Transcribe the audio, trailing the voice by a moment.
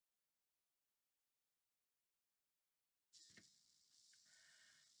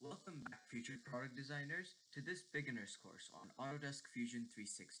Welcome back, future product designers, to this beginner's course on Autodesk Fusion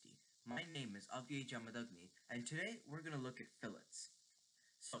 360. My name is Avyay Jamadagni, and today we're going to look at fillets.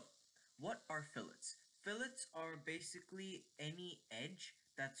 So, what are fillets? Fillets are basically any edge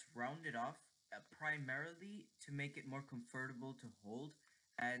that's rounded off primarily to make it more comfortable to hold,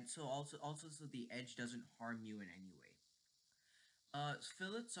 and so also so the edge doesn't harm you in any way.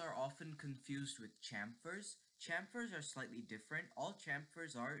 Fillets are often confused with chamfers. Chamfers are slightly different. All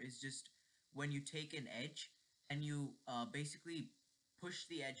chamfers are is just when you take an edge and you basically push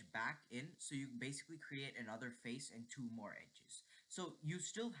the edge back in, so you basically create another face and two more edges. So you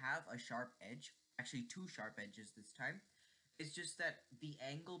still have a sharp edge, actually two sharp edges this time. It's just that the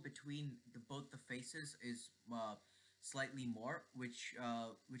angle between both the faces is slightly more, which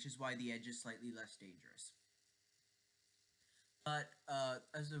is why the edge is slightly less dangerous. But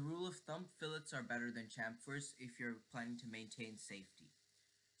as a rule of thumb, fillets are better than chamfers if you're planning to maintain safety.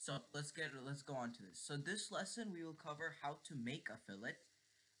 So let's go on to this. So this lesson we will cover how to make a fillet,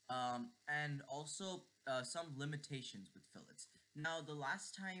 and also some limitations with fillets. Now the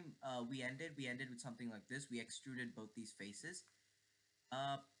last time we ended with something like this. We extruded both these faces,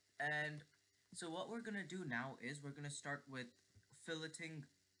 and so what we're gonna do now is we're gonna start with filleting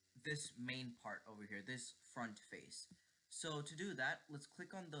this main part over here, this front face. So to do that, let's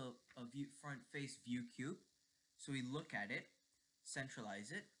click on the front face view cube. So we look at it,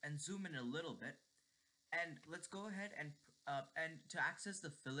 centralize it, and zoom in a little bit. And let's go ahead and to access the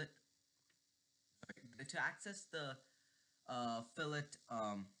fillet,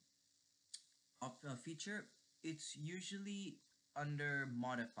 feature, it's usually under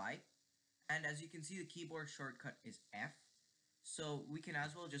modify. And as you can see, the keyboard shortcut is F. So we can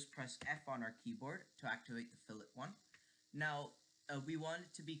as well just press F on our keyboard to activate the fillet one. Now, we want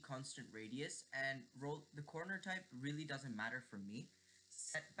it to be constant radius, and the corner type really doesn't matter for me.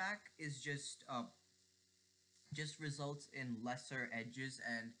 Setback is just results in lesser edges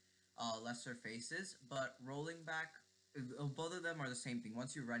and lesser faces, but rolling back, both of them are the same thing.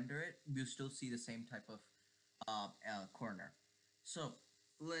 Once you render it, you still see the same type of corner. So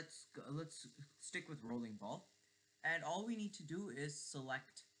let's stick with rolling ball, and all we need to do is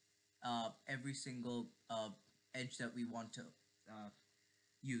select every single edge that we want to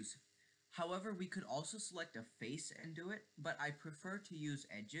use. However, we could also select a face and do it, but I prefer to use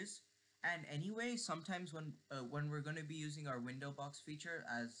edges. And anyway, sometimes when we're going to be using our window box feature,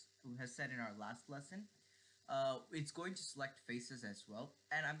 as has said in our last lesson, it's going to select faces as well.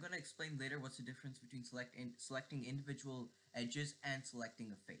 And I'm going to explain later what's the difference between selecting individual edges and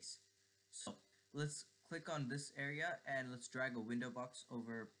selecting a face. So let's click on this area and let's drag a window box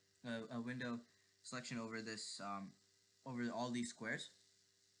over a window selection over this over all these squares.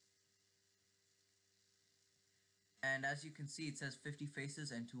 And as you can see, it says 50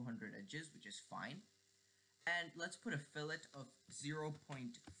 faces and 200 edges, which is fine. And let's put a fillet of 0.5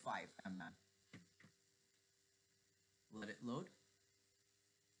 mm. Let it load.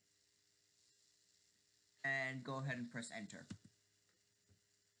 And go ahead and press enter.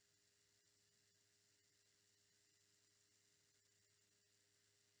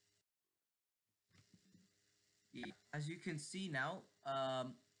 Yeah, as you can see now,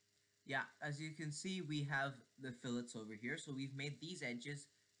 as you can see, we have the fillets over here. So we've made these edges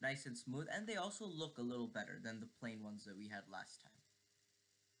nice and smooth, and they also look a little better than the plain ones that we had last time.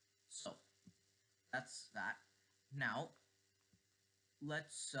 So that's that. Now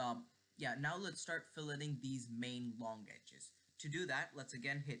let's start filleting these main long edges. To do that, let's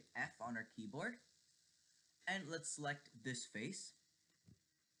again hit F on our keyboard, and let's select this face,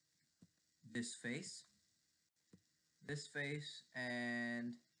 this face, this face,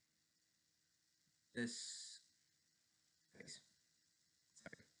 and this face.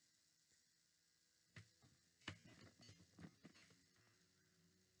 Sorry.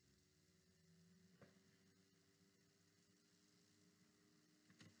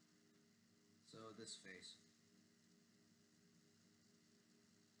 So this face.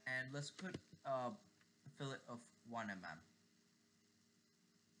 And let's put a fillet of 1 mm.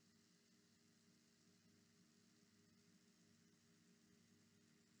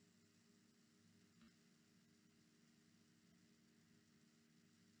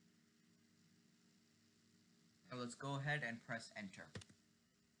 Now let's go ahead and press enter.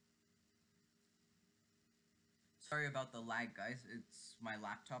 Sorry about the lag, guys. It's my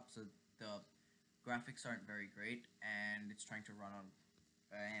laptop, so the graphics aren't very great, and it's trying to run on,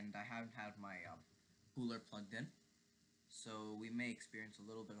 and I haven't had my cooler plugged in, so we may experience a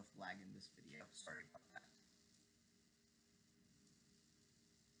little bit of lag in this video. Sorry about that.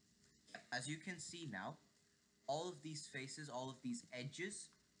 As you can see now, all of these faces, all of these edges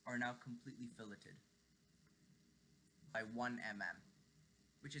are now completely filleted by 1 mm,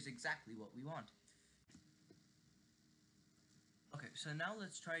 which is exactly what we want. Okay, so now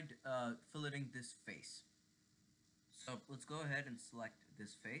let's try filleting this face. So let's go ahead and select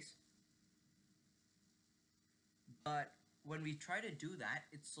this face. But when we try to do that,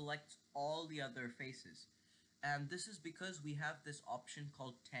 it selects all the other faces. And this is because we have this option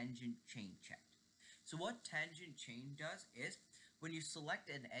called tangent chain checked. So what tangent chain does is, when you select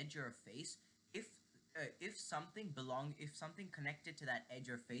an edge or a face, if something connected to that edge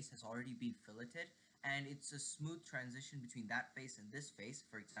or face has already been filleted, and it's a smooth transition between that face and this face,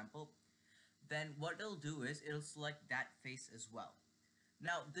 for example, then what it'll do is it'll select that face as well.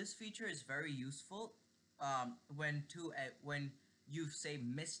 Now, this feature is very useful when you've, say,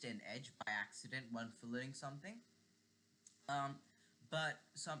 missed an edge by accident when filleting something. But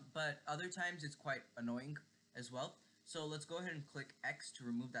other times it's quite annoying as well. So let's go ahead and click X to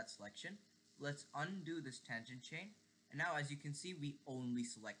remove that selection. Let's undo this tangent chain. And now, as you can see, we only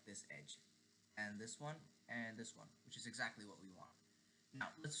select this edge and this one, which is exactly what we want. Now,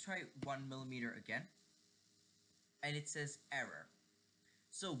 let's try 1 millimeter again. And it says error.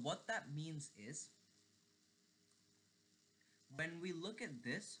 So what that means is, when we look at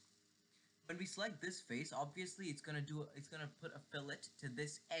this, when we select this face, obviously it's gonna put a fillet to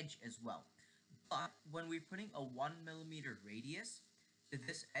this edge as well. But when we're putting a 1 millimeter radius to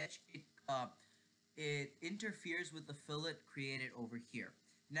this edge, it interferes with the fillet created over here.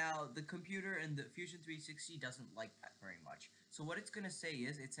 Now, the computer in the Fusion 360 doesn't like that very much. So what it's gonna say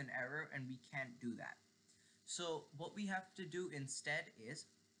is it's an error and we can't do that. So what we have to do instead is,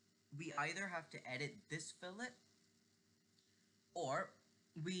 we either have to edit this fillet, or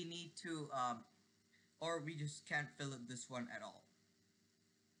we need to, or we just can't fillet this one at all.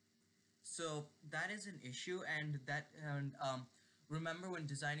 So that is an issue, and remember, when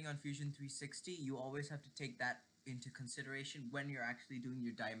designing on Fusion 360, you always have to take that into consideration when you're actually doing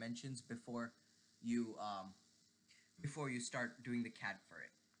your dimensions before you start doing the CAD for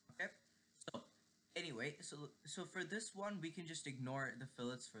it. Okay. So anyway, so for this one, we can just ignore the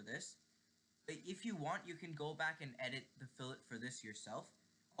fillets for this. But if you want, you can go back and edit the fillet for this yourself.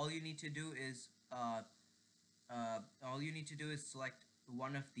 All you need to do is select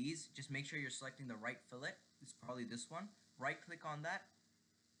one of these. Just make sure you're selecting the right fillet. It's probably this one. Right click on that,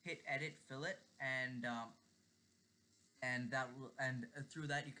 hit edit fillet, and through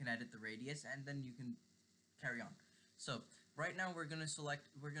that you can edit the radius, and then you can carry on. So right now we're gonna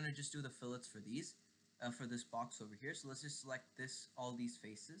just do the fillets for these, for this box over here. So let's just select all these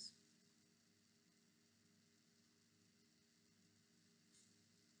faces.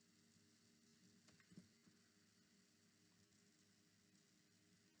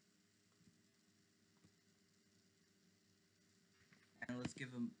 And let's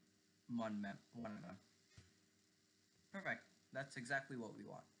give them 1 mm. Perfect. That's exactly what we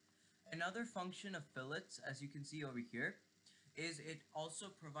want. Another function of fillets, as you can see over here, is it also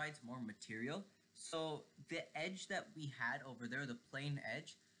provides more material. So the edge that we had over there, the plain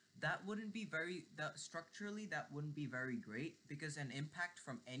edge, structurally that wouldn't be very great, because an impact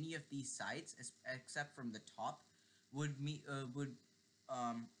from any of these sides, except from the top,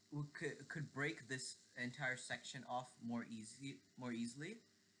 could break this entire section off more easily,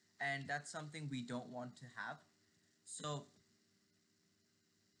 and that's something we don't want to have. So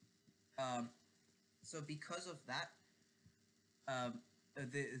because of that,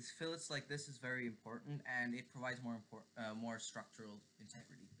 the fillets like this is very important, and it provides more structural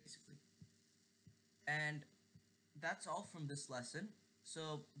integrity, basically. And that's all from this lesson.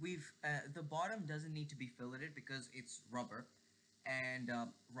 So the bottom doesn't need to be filleted because it's rubber, and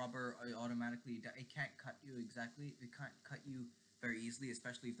rubber automatically, it can't cut you exactly. It can't cut you very easily,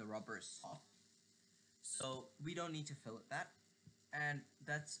 especially if the rubber is soft. So we don't need to fillet that. And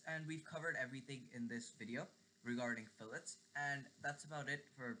we've covered everything in this video regarding fillets, and that's about it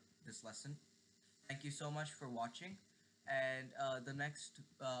for this lesson. Thank you so much for watching, and the next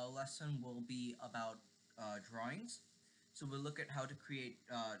lesson will be about drawings. So we'll look at how to create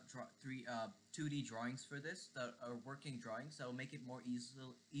 2D drawings for this, that are working drawings that will make it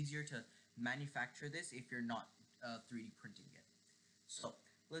easier to manufacture this if you're not 3D printing it. So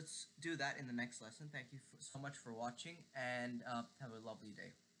let's do that in the next lesson. Thank you so much for watching, and have a lovely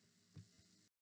day.